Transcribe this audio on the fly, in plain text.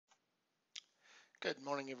Good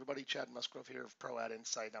morning, everybody. Chad Musgrove here of Pro Ad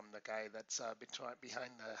Insight. I'm the guy that's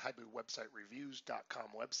behind the Hibu website reviews.com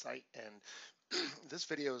website, and this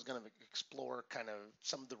video is going to explore kind of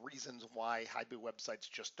some of the reasons why Hibu websites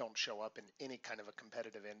just don't show up in any kind of a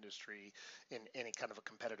competitive industry, in any kind of a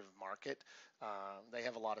competitive market. They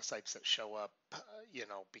have a lot of sites that show up,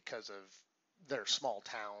 because of they're small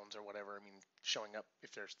towns or whatever. I mean, showing up,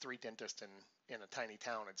 if there's 3 dentists in a tiny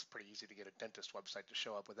town, it's pretty easy to get a dentist website to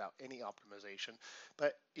show up without any optimization.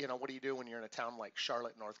 But what do you do when you're in a town like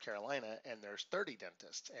Charlotte, North Carolina, and there's 30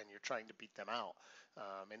 dentists and you're trying to beat them out?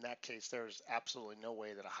 In that case, there's absolutely no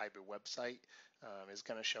way that a Hibu website is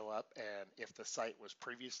going to show up. And if the site was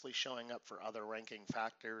previously showing up for other ranking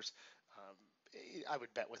factors, I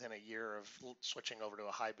would bet within a year of switching over to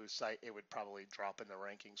a Hibu site, it would probably drop in the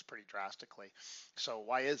rankings pretty drastically. So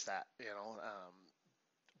why is that?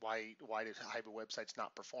 Why did Hibu websites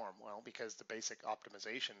not perform? Well, because the basic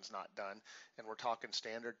optimization is not done, and we're talking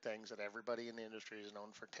standard things that everybody in the industry has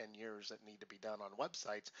known for 10 years that need to be done on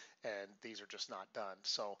websites, and these are just not done.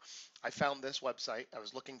 So I found this website. I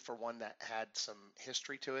was looking for one that had some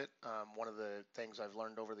history to it. One of the things I've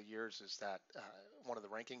learned over the years is that one of the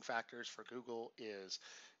ranking factors for Google is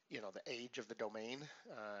the age of the domain.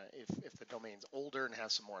 If the domain's older and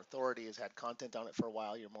has some more authority, has had content on it for a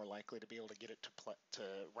while, you're more likely to be able to get it to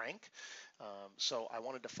rank. So I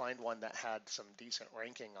wanted to find one that had some decent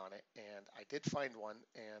ranking on it, and I did find one,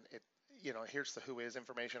 and it here's the who is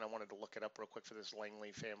information. I wanted to look it up real quick for this,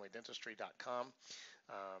 langleyfamilydentistry.com,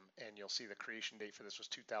 and you'll see the creation date for this was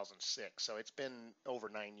 2006. So it's been over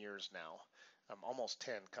 9 years now, almost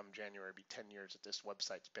 10. Come January, be 10 years that this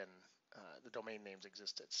website's been the domain names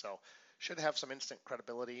existed. So should have some instant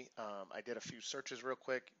credibility. I did a few searches real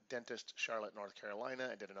quick. Dentist, Charlotte, North Carolina.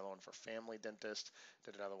 I did another one for family dentist,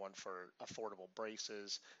 did another one for affordable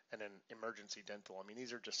braces, and then emergency dental. I mean,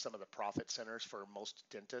 these are just some of the profit centers for most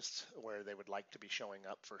dentists where they would like to be showing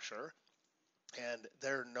up for sure. And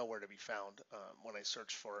they're nowhere to be found. When I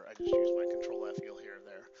search for, I just use my Control F, you'll hear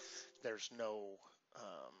there's no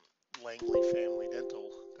Langley Family Dental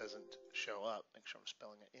doesn't show up. Make sure I'm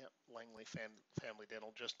spelling it. Yep, Langley Family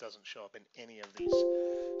Dental just doesn't show up in any of these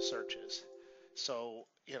searches. So,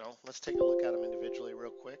 let's take a look at them individually real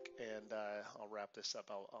quick, and I'll wrap this up.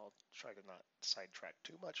 I'll try to not sidetrack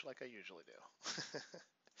too much like I usually do.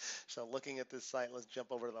 So looking at this site, let's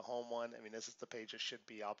jump over to the home one. I mean, this is the page that should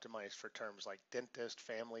be optimized for terms like dentist,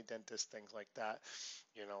 family dentist, things like that.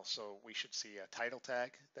 So we should see a title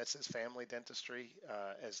tag that says family dentistry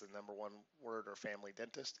as the #1 word, or family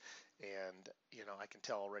dentist. And, I can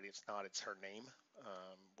tell already it's not, it's her name,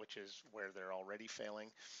 which is where they're already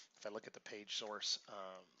failing. If I look at the page source,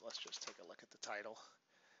 let's just take a look at the title.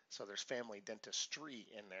 So there's family dentistry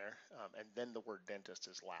in there, and then the word dentist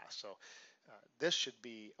is last. So this should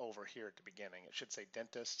be over here at the beginning. It should say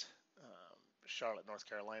dentist, Charlotte, North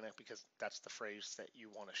Carolina, because that's the phrase that you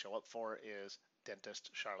want to show up for, is dentist,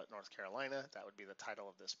 Charlotte, North Carolina. That would be the title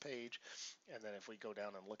of this page. And then if we go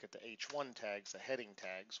down and look at the H1 tags, the heading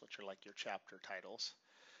tags, which are like your chapter titles,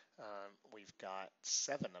 we've got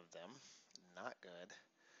 7 of them. Not good.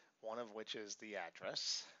 One of which is the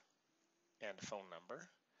address and phone number.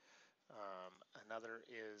 Another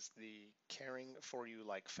is the caring for you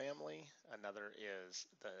like family. Another is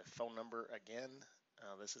the phone number again.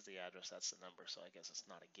 This is the address, that's the number, so I guess it's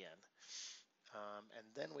not again. And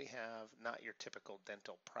then we have not your typical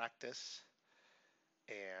dental practice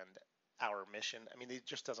and our mission. I mean, it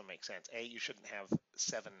just doesn't make sense. You shouldn't have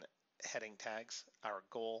 7 heading tags, our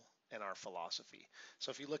goal, and our philosophy.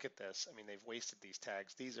 So if you look at this, I mean, they've wasted these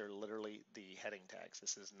tags. These are literally the heading tags.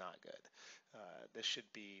 This is not good. This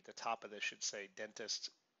should be, the top of this should say dentist,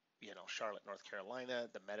 Charlotte, North Carolina.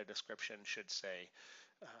 The meta description should say,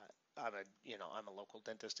 I'm a local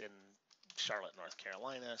dentist in Charlotte, North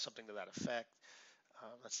Carolina, something to that effect.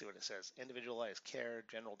 Let's see what it says. Individualized care,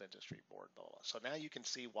 general dentistry board, blah, blah. So now you can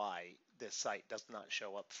see why this site does not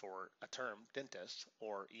show up for a term dentist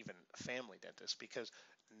or even family dentist, because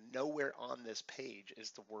nowhere on this page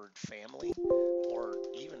is the word family, or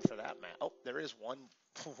even for that matter. Oh, there is one.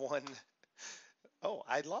 Oh,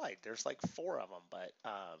 I lied. There's like 4 of them, but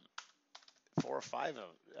 4 or 5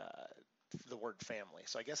 of the word family.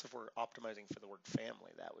 So I guess if we're optimizing for the word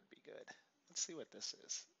family, that would be good. Let's see what this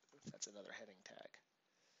is. If that's another heading tag.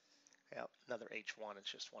 Yeah, another H1.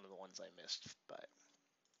 It's just one of the ones I missed,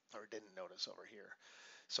 or didn't notice over here.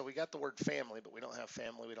 So we got the word family, but we don't have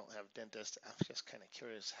family. We don't have dentist. I'm just kind of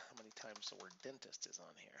curious how many times the word dentist is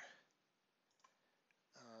on here.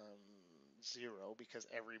 0, because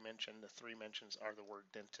every mention, the 3 mentions are the word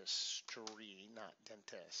dentistry, not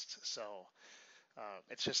dentist. So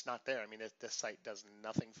It's just not there. I mean, this site does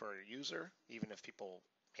nothing for a user, even if people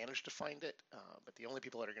manage to find it. But the only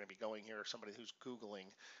people that are going to be going here are somebody who's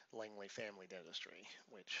Googling Langley Family Dentistry,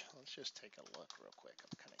 which let's just take a look real quick.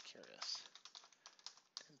 I'm kind of curious.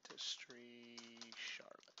 Dentistry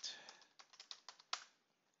Charlotte.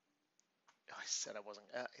 Oh, I said I wasn't.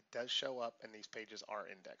 It does show up, and these pages are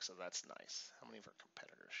indexed, so that's nice. How many of our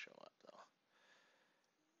competitors show up, though?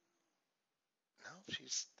 No,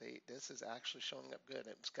 this is actually showing up good.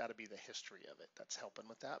 It's got to be the history of it that's helping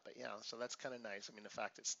with that. But yeah, so that's kind of nice. I mean, the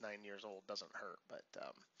fact it's 9 years old doesn't hurt. But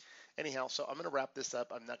anyhow, so I'm going to wrap this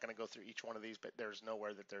up. I'm not going to go through each one of these, but there's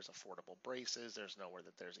nowhere that there's affordable braces. There's nowhere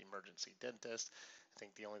that there's emergency dentist. I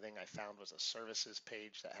think the only thing I found was a services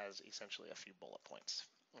page that has essentially a few bullet points.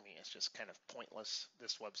 I mean, it's just kind of pointless.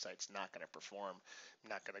 This website's not going to perform. I'm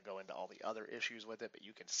not going to go into all the other issues with it, but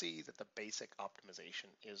you can see that the basic optimization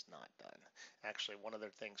is not done. Actually, one of the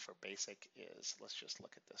things for basic is, let's just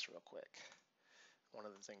look at this real quick. One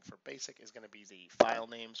of the things for basic is going to be the file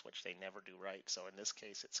names, which they never do right. So in this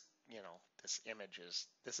case, it's,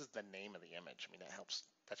 this is the name of the image. I mean, that helps.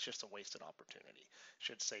 That's just a wasted opportunity.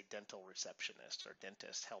 Should say dental receptionist or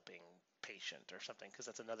dentist helping patient or something, because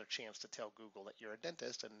that's another chance to tell Google that you're a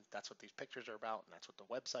dentist, and that's what these pictures are about, and that's what the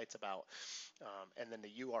website's about. And then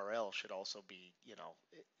the URL should also be,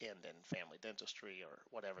 end in family dentistry or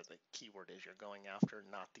whatever the keyword is you're going after,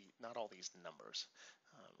 not all these numbers,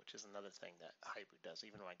 which is another thing that Hibu does.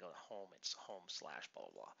 Even when I go to home, it's home slash blah,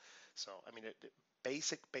 blah, blah. So, I mean,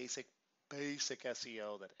 basic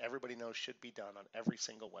SEO that everybody knows should be done on every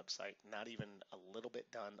single website, not even a little bit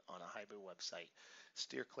done on a Hibu website.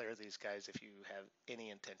 Steer clear of these guys if you have any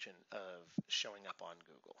intention of showing up on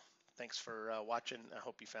Google. Thanks for watching. I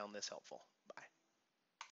hope you found this helpful.